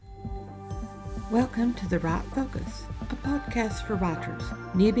Welcome to The Right Focus, a podcast for writers,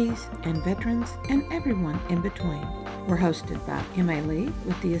 newbies, and veterans, and everyone in between. We're hosted by Emma Lee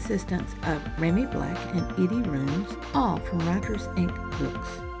with the assistance of Remy Black and Edie Rooms, all from Writers Inc. books.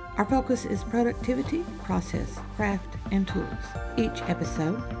 Our focus is productivity, process, craft, and tools. Each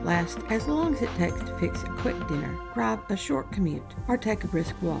episode lasts as long as it takes to fix a quick dinner, drive a short commute, or take a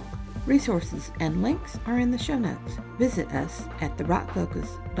brisk walk. Resources and links are in the show notes. Visit us at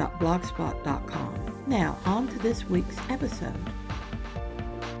therightfocus.blogspot.com. Now, on to this week's episode.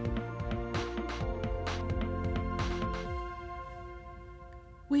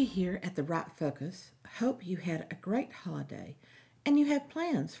 We here at The Right Focus hope you had a great holiday and you have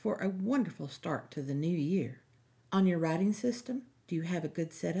plans for a wonderful start to the new year. On your writing system, do you have a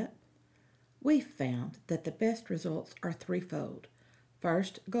good setup? We've found that the best results are threefold.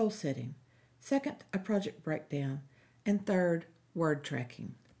 First, goal setting. Second, a project breakdown. And third, word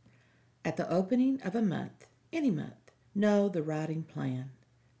tracking. At the opening of a month, any month, know the writing plan.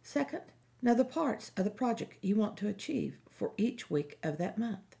 Second, know the parts of the project you want to achieve for each week of that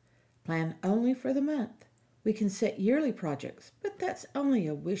month. Plan only for the month. We can set yearly projects, but that's only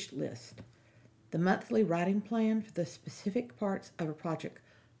a wish list. The monthly writing plan for the specific parts of a project,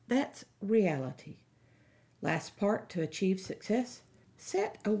 that's reality. Last part to achieve success,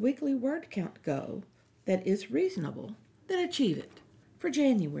 set a weekly word count goal that is reasonable, then achieve it. For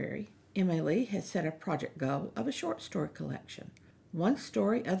January, Emma Lee has set a project goal of a short story collection. One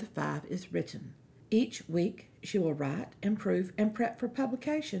story of the 5 is written. Each week, she will write, improve, and prep for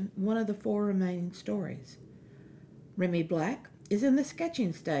publication one of the 4 remaining stories. Remy Black is in the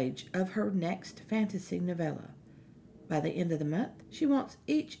sketching stage of her next fantasy novella. By the end of the month, she wants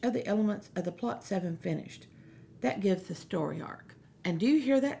each of the elements of the plot 7 finished. That gives the story arc. And do you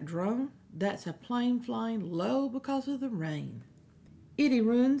hear that drone? That's a plane flying low because of the rain. Edie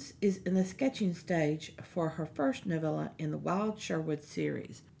Runes is in the sketching stage for her first novella in the Wild Sherwood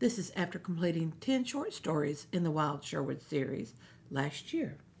series. This is after completing 10 short stories in the Wild Sherwood series last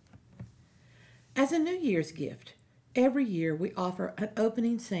year. As a New Year's gift, every year we offer an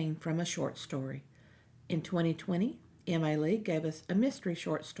opening scene from a short story. In 2020, Emma Lee gave us a mystery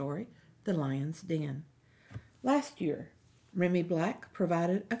short story, The Lion's Den. Last year, Remy Black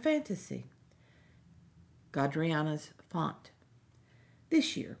provided a fantasy, Godriana's Font.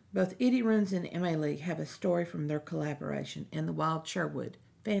 This year, both Edie Runes and Emma Lee have a story from their collaboration in the Wild Sherwood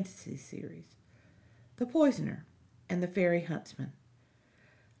fantasy series, The Poisoner and the Fairy Huntsman.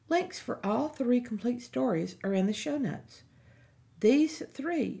 Links for all 3 complete stories are in the show notes. These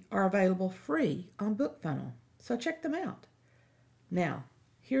 3 are available free on BookFunnel, so check them out. Now,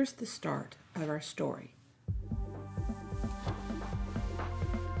 here's the start of our story.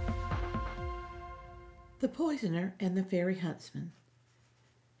 The Poisoner and the Fairy Huntsman.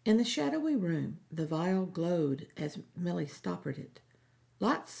 In the shadowy room, the vial glowed as Millie stoppered it.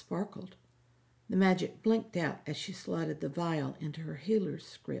 Lights sparkled. The magic blinked out as she slotted the vial into her healer's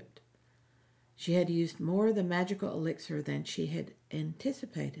script. She had used more of the magical elixir than she had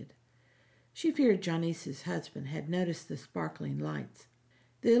anticipated. She feared Janice's husband had noticed the sparkling lights.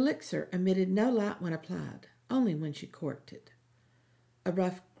 The elixir emitted no light when applied, only when she corked it. A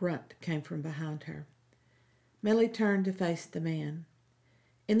rough grunt came from behind her. Millie turned to face the man.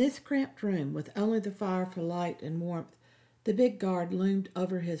 In this cramped room, with only the fire for light and warmth, the big guard loomed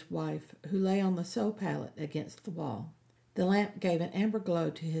over his wife, who lay on the sew pallet against the wall. The lamp gave an amber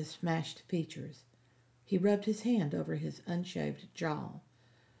glow to his smashed features. He rubbed his hand over his unshaved jaw.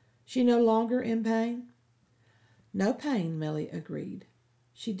 She no longer in pain? No pain, Millie agreed.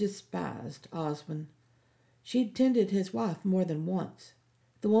 She despised Oswin. She'd tended his wife more than once.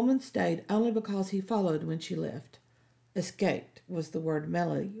 The woman stayed only because he followed when she left. Escaped was the word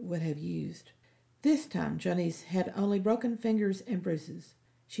Millie would have used. This time Janice had only broken fingers and bruises.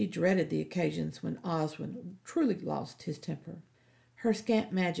 She dreaded the occasions when Oswin truly lost his temper. Her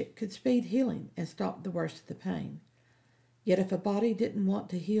scant magic could speed healing and stop the worst of the pain. Yet if a body didn't want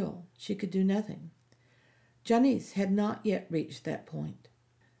to heal, she could do nothing. Janice had not yet reached that point.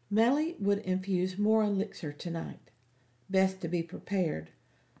 Millie would infuse more elixir tonight. Best to be prepared.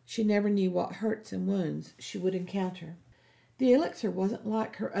 She never knew what hurts and wounds she would encounter. The elixir wasn't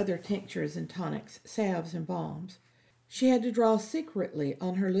like her other tinctures and tonics, salves and balms. She had to draw secretly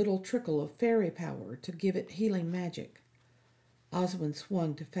on her little trickle of fairy power to give it healing magic. Oswin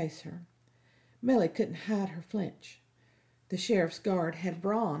swung to face her. Millie couldn't hide her flinch. The sheriff's guard had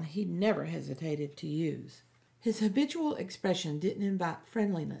brawn he'd never hesitated to use. His habitual expression didn't invite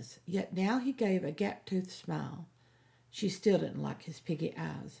friendliness, yet now he gave a gap-toothed smile. She still didn't like his piggy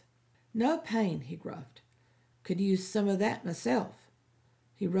eyes. No pain, he gruffed. Could use some of that myself.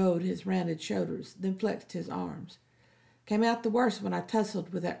 He rolled his rounded shoulders, then flexed his arms. Came out the worst when I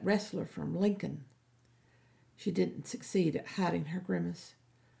tussled with that wrestler from Lincoln. She didn't succeed at hiding her grimace.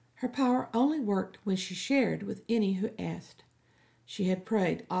 Her power only worked when she shared with any who asked. She had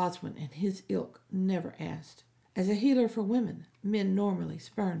prayed Oswin and his ilk never asked. As a healer for women, men normally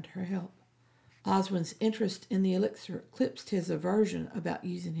spurned her help. Oswin's interest in the elixir eclipsed his aversion about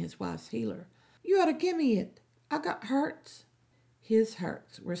using his wife's healer. You ought to give me it. I got hurts. His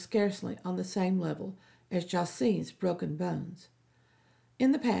hurts were scarcely on the same level as Josine's broken bones.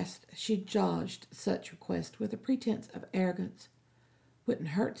 In the past, she'd dodged such requests with a pretense of arrogance. Wouldn't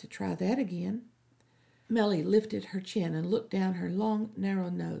hurt to try that again. Melly lifted her chin and looked down her long, narrow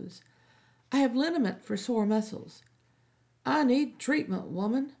nose. I have liniment for sore muscles. I need treatment,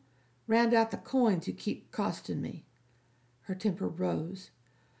 woman. Round out the coins you keep costing me. Her temper rose.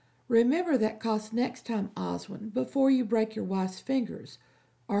 Remember that cost next time, Oswin, before you break your wife's fingers,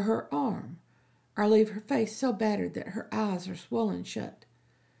 or her arm, or leave her face so battered that her eyes are swollen shut.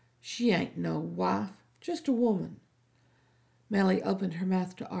 She ain't no wife, just a woman. Melly opened her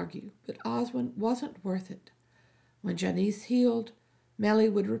mouth to argue, but Oswin wasn't worth it. When Janice healed, Melly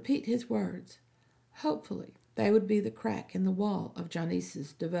would repeat his words. Hopefully, they would be the crack in the wall of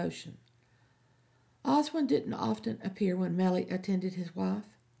Janice's devotion. Oswin didn't often appear when Melly attended his wife.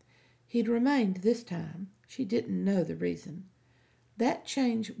 He'd remained this time. She didn't know the reason. That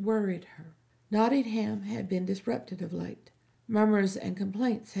change worried her. Nottingham had been disrupted of late. Murmurs and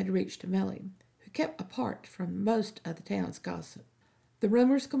complaints had reached Melly, who kept apart from most of the town's gossip. The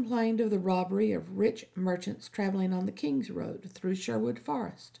rumors complained of the robbery of rich merchants traveling on the King's Road through Sherwood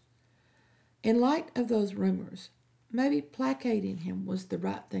Forest. In light of those rumors, maybe placating him was the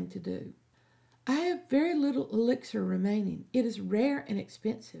right thing to do. I have very little elixir remaining. It is rare and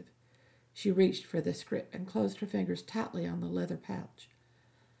expensive. She reached for the script and closed her fingers tightly on the leather pouch.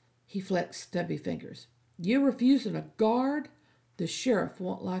 He flexed stubby fingers. You refusing a guard? The sheriff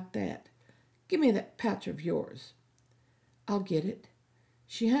won't like that. Give me that pouch of yours. I'll get it.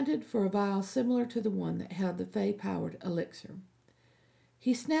 She hunted for a vial similar to the one that held the fey-powered elixir.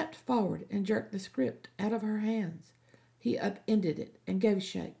 He snapped forward and jerked the script out of her hands. He upended it and gave a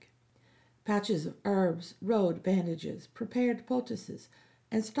shake. Pouches of herbs, rolled bandages, prepared poultices,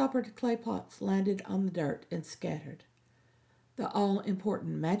 and stoppered clay pots landed on the dirt and scattered. The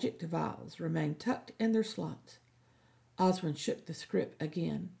all-important magic vials remained tucked in their slots. Oswin shook the script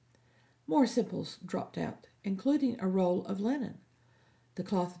again. More simples dropped out, including a roll of linen. The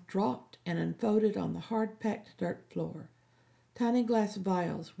cloth dropped and unfolded on the hard-packed dirt floor. Tiny glass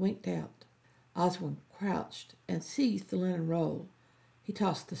vials winked out. Oswin crouched and seized the linen roll. He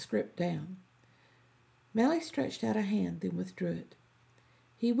tossed the script down. Melly stretched out a hand, then withdrew it.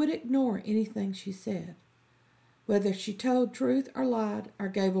 He would ignore anything she said. Whether she told truth or lied or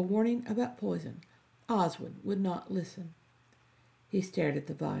gave a warning about poison, Oswin would not listen. He stared at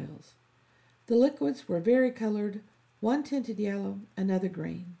the vials. The liquids were varicolored, one tinted yellow, another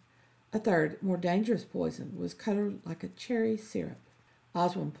green. A third, more dangerous poison was colored like a cherry syrup.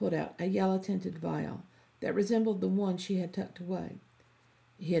 Oswin pulled out a yellow-tinted vial that resembled the one she had tucked away.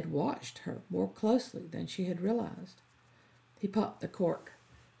 He had watched her more closely than she had realized. He popped the cork,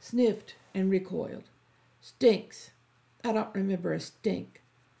 sniffed, and recoiled. Stinks. I don't remember a stink.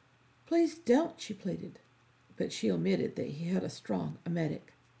 Please don't, she pleaded, but she omitted that he had a strong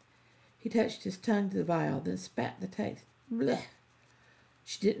emetic. He touched his tongue to the vial, then spat the taste. Blech!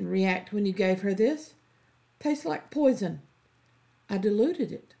 She didn't react when you gave her this. Tastes like poison. I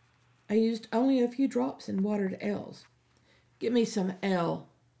diluted it. I used only a few drops in watered L's. Get me some L.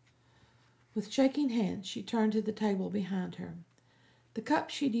 With shaking hands, she turned to the table behind her. The cup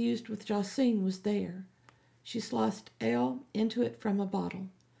she'd used with Josine was there. She sliced L into it from a bottle.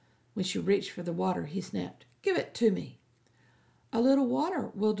 When she reached for the water, he snapped, Give it to me. A little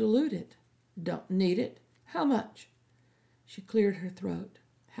water will dilute it. Don't need it. How much? She cleared her throat.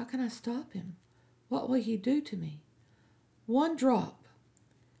 How can I stop him? What will he do to me? 1 drop.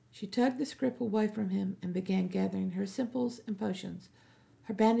 She tugged the scrip away from him and began gathering her simples and potions,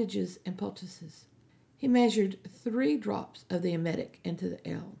 her bandages and poultices. He measured 3 drops of the emetic into the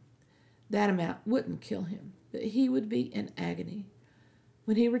L. That amount wouldn't kill him, but he would be in agony.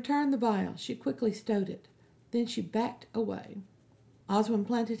 When he returned the vial, she quickly stowed it. Then she backed away. Oswin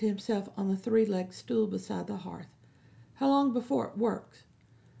planted himself on the 3-legged stool beside the hearth. How long before it works?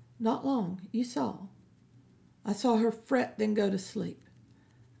 Not long, you saw. I saw her fret, then go to sleep.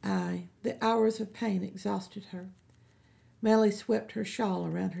 Aye, the hours of pain exhausted her. Melly swept her shawl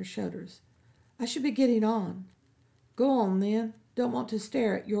around her shoulders. I should be getting on. Go on, then. Don't want to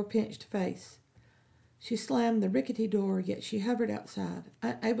stare at your pinched face. She slammed the rickety door, yet she hovered outside,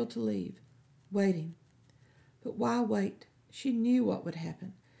 unable to leave, waiting. But why wait? She knew what would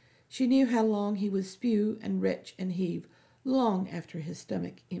happen. She knew how long he would spew and retch and heave, long after his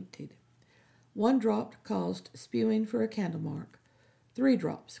stomach emptied. 1 drop caused spewing for a candle mark. 3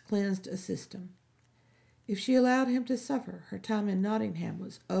 drops cleansed a system. If she allowed him to suffer, her time in Nottingham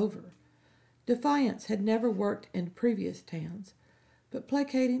was over. Defiance had never worked in previous towns, but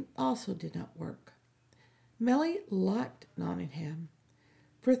placating also did not work. Millie liked Nottingham.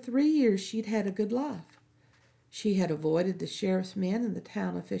 For 3 years she'd had a good life. She had avoided the sheriff's men and the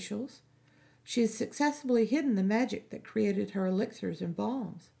town officials. She had successfully hidden the magic that created her elixirs and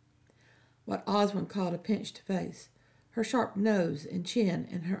balms. What Osmond called a pinched face, her sharp nose and chin,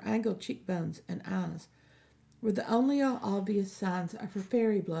 and her angled cheekbones and eyes were the only obvious signs of her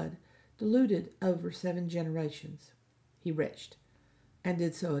fairy blood diluted over 7 generations. He retched, and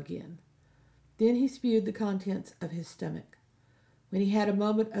did so again. Then he spewed the contents of his stomach. When he had a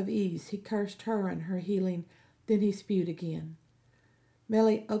moment of ease, he cursed her and her healing. Then he spewed again.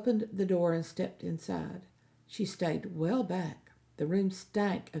 Millie opened the door and stepped inside. She stayed well back. The room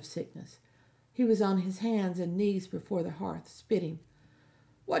stank of sickness. He was on his hands and knees before the hearth, spitting.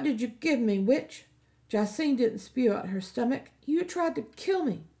 "What did you give me, witch? Jacine didn't spew out her stomach. You tried to kill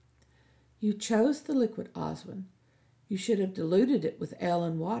me." "You chose the liquid, Oswin. You should have diluted it with ale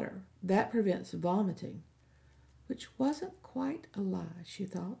and water. That prevents vomiting." Which wasn't quite a lie, she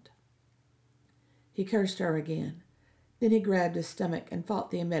thought. He cursed her again. Then he grabbed his stomach and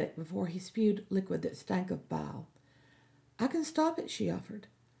fought the emetic before he spewed liquid that stank of bile. "I can stop it," she offered.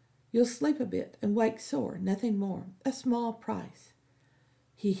 "You'll sleep a bit and wake sore, nothing more. A small price."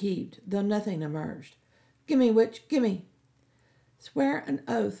 He heaved, though nothing emerged. "Gimme, witch, gimme." "Swear an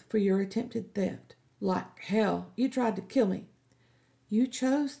oath for your attempted theft." "Like hell. You tried to kill me." "You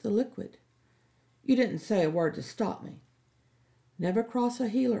chose the liquid." "You didn't say a word to stop me." "Never cross a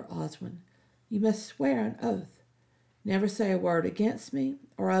healer, Oswin. You must swear an oath. Never say a word against me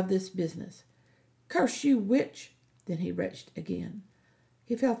or of this business." "Curse you, witch!" Then he retched again.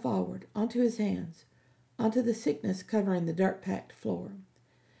 He fell forward, onto his hands, onto the sickness covering the dirt-packed floor.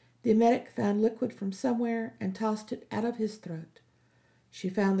 The emetic found liquid from somewhere and tossed it out of his throat. She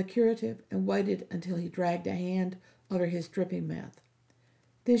found the curative and waited until he dragged a hand over his dripping mouth.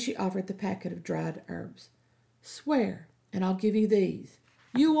 Then she offered the packet of dried herbs. "Swear, and I'll give you these."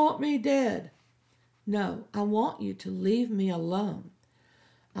 "You want me dead." "No, I want you to leave me alone."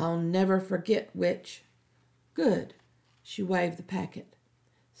 "I'll never forget, witch." "Good." She waved the packet.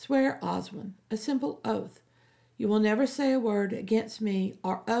 "Swear, Oswin, a simple oath. You will never say a word against me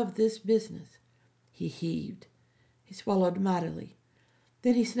or of this business." He heaved. He swallowed mightily.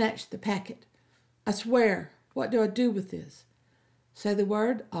 Then he snatched the packet. "I swear. What do I do with this?" "Say the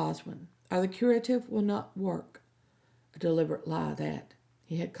word, Oswin, or the curative will not work." A deliberate lie, that.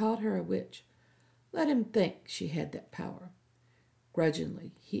 He had called her a witch. Let him think she had that power.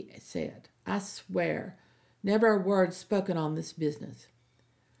 Grudgingly, he said, "I swear. Never a word spoken on this business."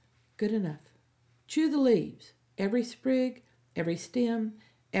 "Good enough. Chew the leaves, every sprig, every stem,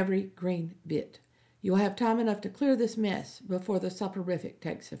 every green bit. You will have time enough to clear this mess before the soporific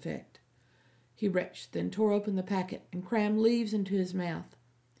takes effect." He retched, then tore open the packet and crammed leaves into his mouth.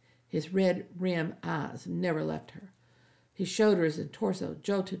 His red rim eyes never left her. His shoulders and torso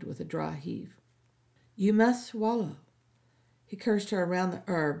jolted with a dry heave. "You must swallow." He cursed her around the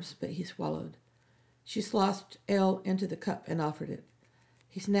herbs, but he swallowed. She sloshed ale into the cup and offered it.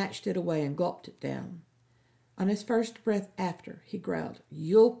 He snatched it away and gulped it down. On his first breath after, he growled,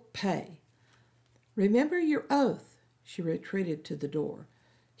 "You'll pay." "Remember your oath." She retreated to the door.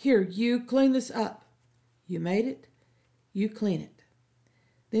 "Here, you, clean this up." "You made it. You clean it."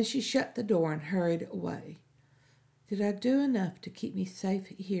 Then she shut the door and hurried away. Did I do enough to keep me safe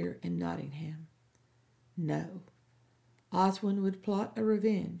here in Nottingham? No. Oswin would plot a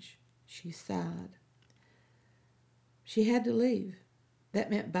revenge. She sighed. She had to leave. That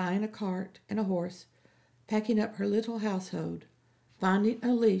meant buying a cart and a horse, packing up her little household, finding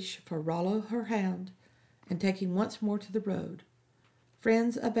a leash for Rollo her hound, and taking once more to the road.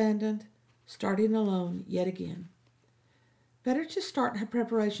 Friends abandoned, starting alone yet again. Better to start her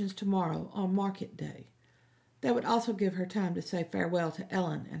preparations tomorrow on market day. That would also give her time to say farewell to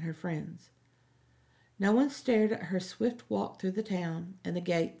Ellen and her friends. No one stared at her swift walk through the town and the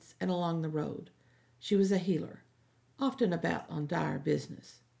gates and along the road. She was a healer, often about on dire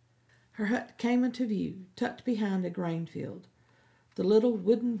business. Her hut came into view, tucked behind a grain field. The little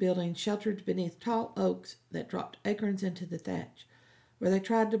wooden building sheltered beneath tall oaks that dropped acorns into the thatch, where they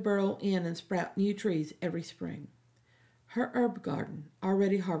tried to burrow in and sprout new trees every spring. Her herb garden,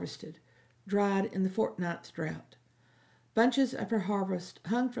 already harvested, dried in the fortnight's drought. Bunches of her harvest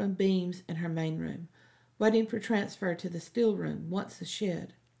hung from beams in her main room, waiting for transfer to the still room, once a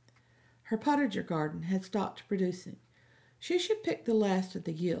shed. Her potager garden had stopped producing. She should pick the last of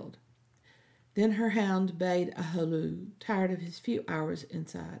the yield. Then her hound bayed a halloo, tired of his few hours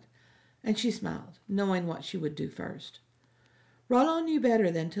inside, and she smiled, knowing what she would do first. Rollo knew better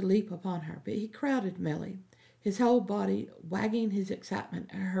than to leap upon her, but he crowded Melly, his whole body wagging his excitement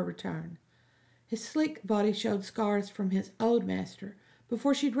at her return. His sleek body showed scars from his old master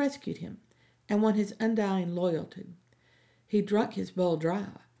before she'd rescued him and won his undying loyalty. He drunk his bowl dry.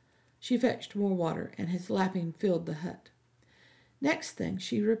 She fetched more water, and his lapping filled the hut. Next thing,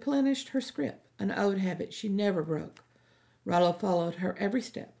 she replenished her scrip, an old habit she never broke. Rollo followed her every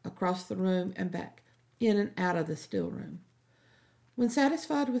step, across the room and back, in and out of the still room. When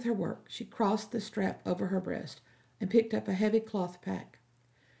satisfied with her work, she crossed the strap over her breast and picked up a heavy cloth pack.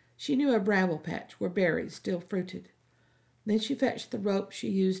 She knew a bramble patch where berries still fruited. Then she fetched the rope she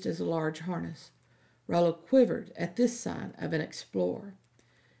used as a large harness. Rollo quivered at this sign of an explorer.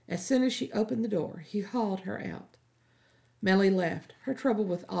 As soon as she opened the door, he hauled her out. Melly laughed, her trouble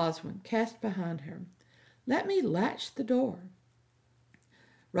with Oswin cast behind her. "Let me latch the door."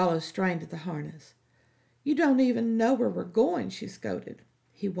 Rollo strained at the harness. "You don't even know where we're going," she scolded.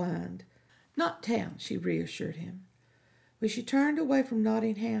 He whined. "Not town," she reassured him. When she turned away from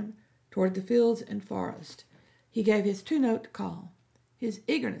Nottingham toward the fields and forest, he gave his two-note call. His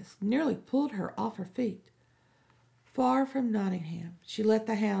eagerness nearly pulled her off her feet. Far from Nottingham, she let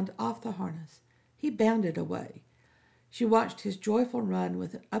the hound off the harness. He bounded away. She watched his joyful run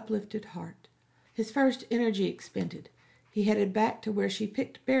with an uplifted heart. His first energy expended, he headed back to where she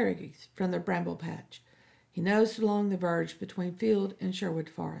picked berries from the bramble patch. He nosed along the verge between field and Sherwood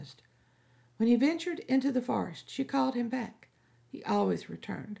forest. When he ventured into the forest, she called him back. He always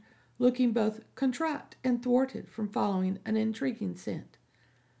returned, looking both contrite and thwarted from following an intriguing scent.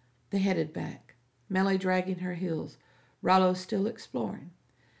 They headed back, Melly dragging her heels, Rollo still exploring.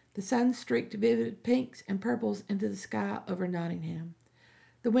 The sun streaked vivid pinks and purples into the sky over Nottingham.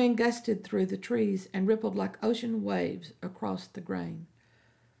 The wind gusted through the trees and rippled like ocean waves across the grain.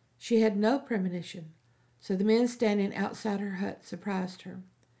 She had no premonition, so the men standing outside her hut surprised her.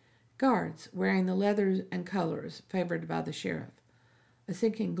 Guards wearing the leathers and colors favored by the sheriff. A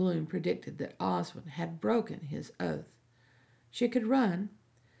sinking gloom predicted that Oswin had broken his oath. She could run.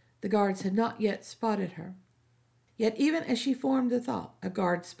 The guards had not yet spotted her. Yet even as she formed the thought, a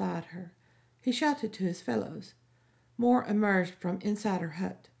guard spied her. He shouted to his fellows. More emerged from inside her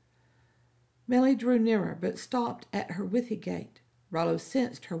hut. Melly drew nearer, but stopped at her withy gait. Rollo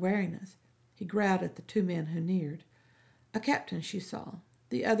sensed her wariness. He growled at the two men who neared. A captain she saw,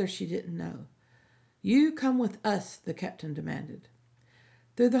 the other she didn't know. "You come with us," the captain demanded.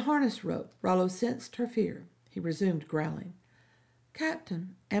 Through the harness rope, Rollo sensed her fear. He resumed growling.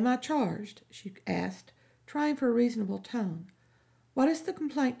 "Captain, am I charged?" she asked, trying for a reasonable tone. "What is the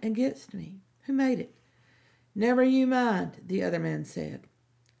complaint against me? Who made it?" "Never you mind," the other man said.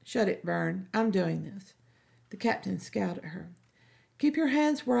 "Shut it, Vern. I'm doing this." The captain scowled at her. "Keep your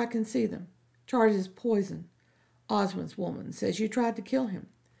hands where I can see them. Charge is poison. Oswin's woman says you tried to kill him."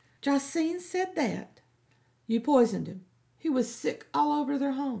 "Jacine said that." "You poisoned him. He was sick all over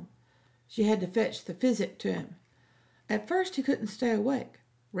their home. She had to fetch the physic to him. At first he couldn't stay awake,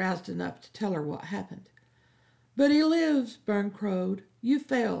 roused enough to tell her what happened. "But he lives," Vern crowed. "You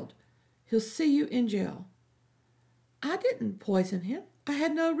failed. He'll see you in jail." "I didn't poison him. I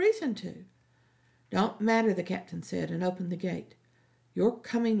had no reason to." "Don't matter," the captain said, and opened the gate. "You're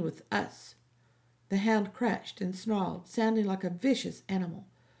coming with us." The hound crouched and snarled, sounding like a vicious animal.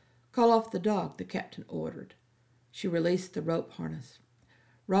 "Call off the dog," the captain ordered. She released the rope harness.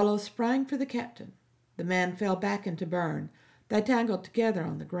 Rollo sprang for the captain. The man fell back into Vern. They tangled together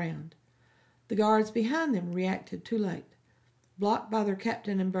on the ground. The guards behind them reacted too late. Blocked by their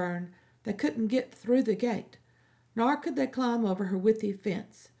captain and Vern, they couldn't get through the gate, nor could they climb over her withy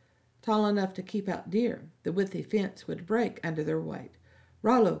fence. Tall enough to keep out deer, the withy fence would break under their weight.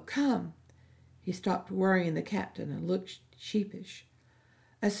 "Rollo, come!" He stopped worrying the captain and looked sheepish.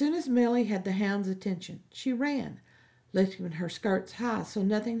 As soon as Melly had the hound's attention, she ran, lifting her skirts high so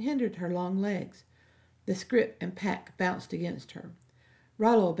nothing hindered her long legs. The scrip and pack bounced against her.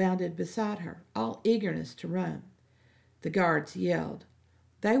 Rollo bounded beside her, all eagerness to run. The guards yelled.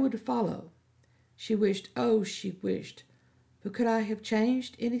 They would follow. She wished, oh, she wished. But could I have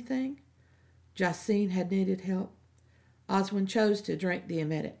changed anything? Jacine had needed help. Oswin chose to drink the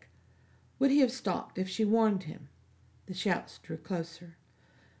emetic. Would he have stopped if she warned him? The shouts drew closer.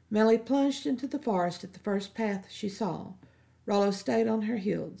 Melly plunged into the forest at the first path she saw. Rollo stayed on her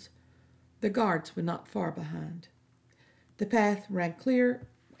heels. The guards were not far behind. The path ran clear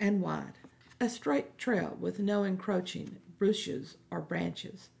and wide, a straight trail with no encroaching bushes or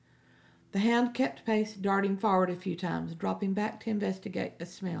branches. The hound kept pace, darting forward a few times, dropping back to investigate a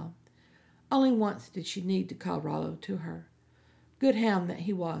smell. Only once did she need to call Rollo to her. Good hound that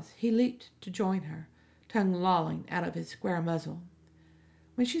he was, he leaped to join her, tongue lolling out of his square muzzle.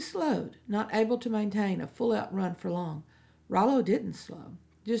 When she slowed, not able to maintain a full-out run for long, Rollo didn't slow,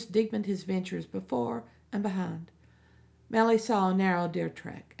 just deepened his ventures before and behind. Melly saw a narrow deer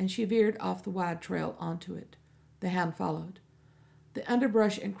track, and she veered off the wide trail onto it. The hound followed. The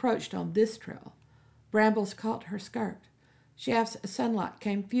underbrush encroached on this trail. Brambles caught her skirt. Shafts of sunlight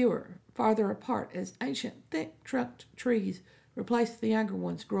came farther apart as ancient, thick-trunked trees replaced the younger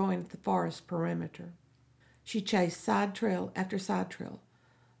ones growing at the forest perimeter. She chased side trail after side trail,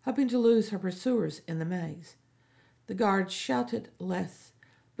 hoping to lose her pursuers in the maze. The guards shouted less,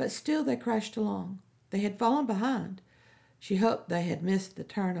 but still they crashed along. They had fallen behind. She hoped they had missed the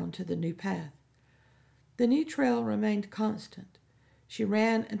turn onto the new path. The new trail remained constant. She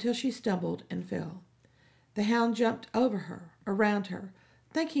ran until she stumbled and fell. The hound jumped over her, around her,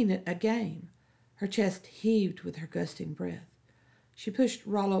 thinking it a game. Her chest heaved with her gusting breath. She pushed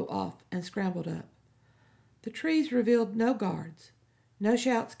Rollo off and scrambled up. The trees revealed no guards. No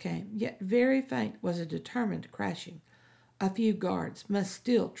shouts came, yet very faint was a determined crashing. A few guards must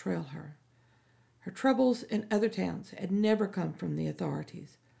still trail her. Her troubles in other towns had never come from the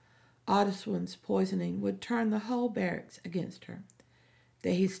authorities. Oswald's poisoning would turn the whole barracks against her.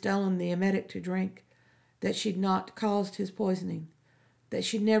 That he'd stolen the emetic to drink, that she'd not caused his poisoning, that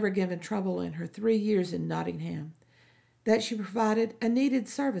she'd never given trouble in her 3 years in Nottingham, that she provided a needed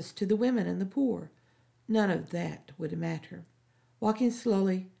service to the women and the poor. None of that would matter. Walking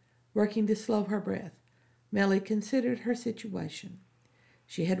slowly, working to slow her breath, Melly considered her situation.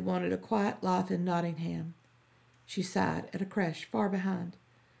 She had wanted a quiet life in Nottingham. She sighed at a crash far behind.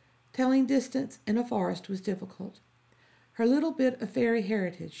 Telling distance in a forest was difficult. Her little bit of fairy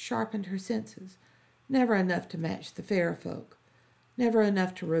heritage sharpened her senses, never enough to match the fairy folk, never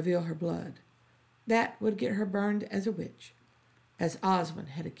enough to reveal her blood. That would get her burned as a witch, as Oswald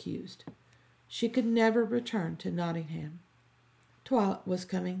had accused. She could never return to Nottingham. Twilight was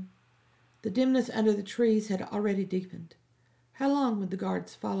coming. The dimness under the trees had already deepened. How long would the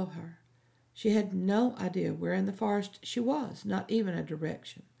guards follow her? She had no idea where in the forest she was, not even a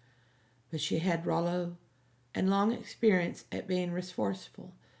direction. But she had Rollo and long experience at being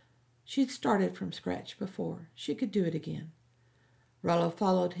resourceful. She'd started from scratch before. She could do it again. Rollo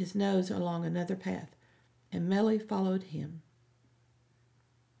followed his nose along another path, and Melly followed him.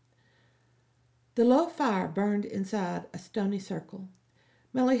 The low fire burned inside a stony circle.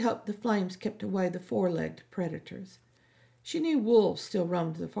 Melly hoped the flames kept away the four-legged predators. She knew wolves still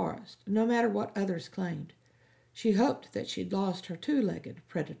roamed the forest, no matter what others claimed. She hoped that she'd lost her two-legged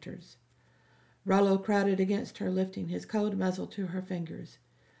predators. Rollo crowded against her, lifting his cold muzzle to her fingers.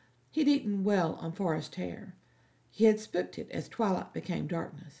 He'd eaten well on forest hare. He had spooked it as twilight became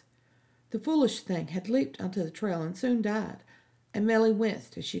darkness. The foolish thing had leaped onto the trail and soon died, and Melly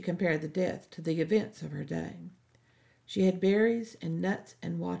winced as she compared the death to the events of her day. She had berries and nuts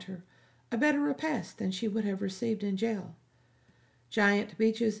and water, a better repast than she would have received in jail. Giant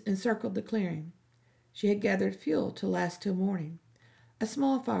beeches encircled the clearing. She had gathered fuel to last till morning. A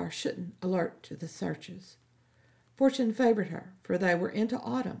small fire shouldn't alert to the searches. Fortune favored her, for they were into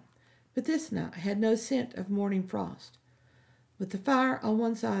autumn, but this night had no scent of morning frost. With the fire on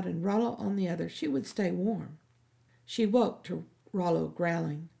one side and Rollo on the other, she would stay warm. She woke to Rollo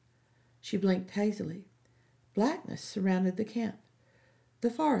growling. She blinked hazily. Blackness surrounded the camp.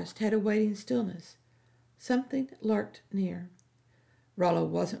 The forest had a waiting stillness. Something lurked near. Rollo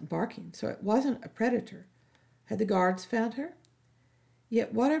wasn't barking, so it wasn't a predator. Had the guards found her?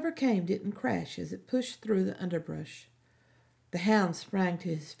 Yet whatever came didn't crash as it pushed through the underbrush. The hound sprang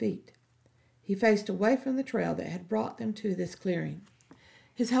to his feet. He faced away from the trail that had brought them to this clearing.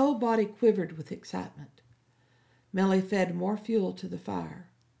 His whole body quivered with excitement. Melly fed more fuel to the fire.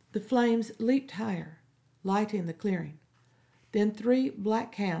 The flames leaped higher, lighting the clearing. Then 3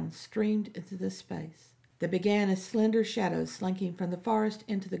 black hounds streamed into the space. They began as slender shadows slinking from the forest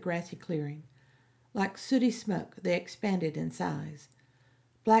into the grassy clearing. Like sooty smoke, they expanded in size.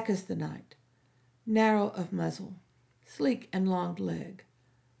 Black as the night, narrow of muzzle, sleek and long leg.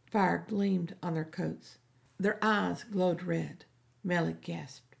 Fire gleamed on their coats. Their eyes glowed red. Melly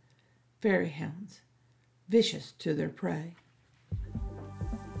gasped. Fairy hounds, vicious to their prey.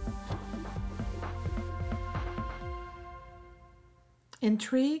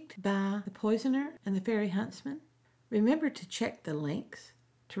 Intrigued by the poisoner and the fairy huntsman? Remember to check the links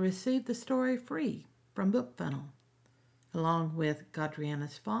to receive the story free from BookFunnel, along with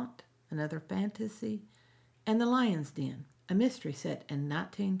Godriana's Font, another fantasy, and The Lion's Den, a mystery set in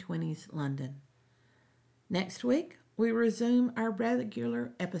 1920s London. Next week, we resume our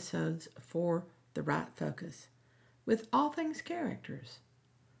regular episodes for The Right Focus, with all things characters.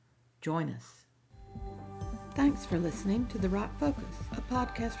 Join us. Thanks for listening to The Right Focus, a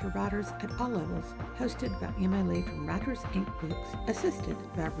podcast for writers at all levels, hosted by Emma Lee from Writers Inc. Books, assisted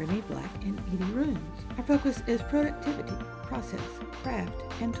by Renee Black and Edie Rooms. Our focus is productivity, process, craft,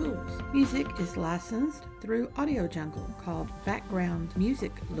 and tools. Music is licensed through Audio Jungle, called Background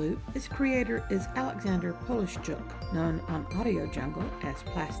Music Loop. Its creator is Alexander Polishchuk, known on Audio Jungle as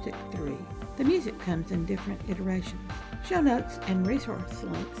Plastic 3. The music comes in different iterations. Show notes and resource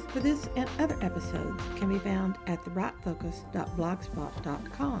links for this and other episodes can be found at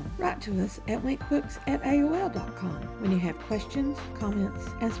therightfocus.blogspot.com. Write to us at winkbooks@aol.com when you have questions, comments,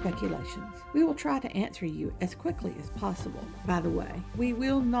 and speculations. We will try to answer you as quickly as possible. By the way, we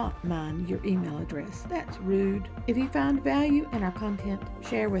will not mine your email address. That's rude. If you find value in our content,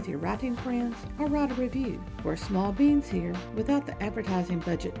 share with your writing friends or write a review. We're small beans here without the advertising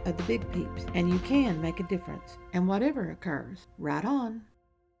budget of the big peeps, and you can make a difference. And whatever occurs, write on.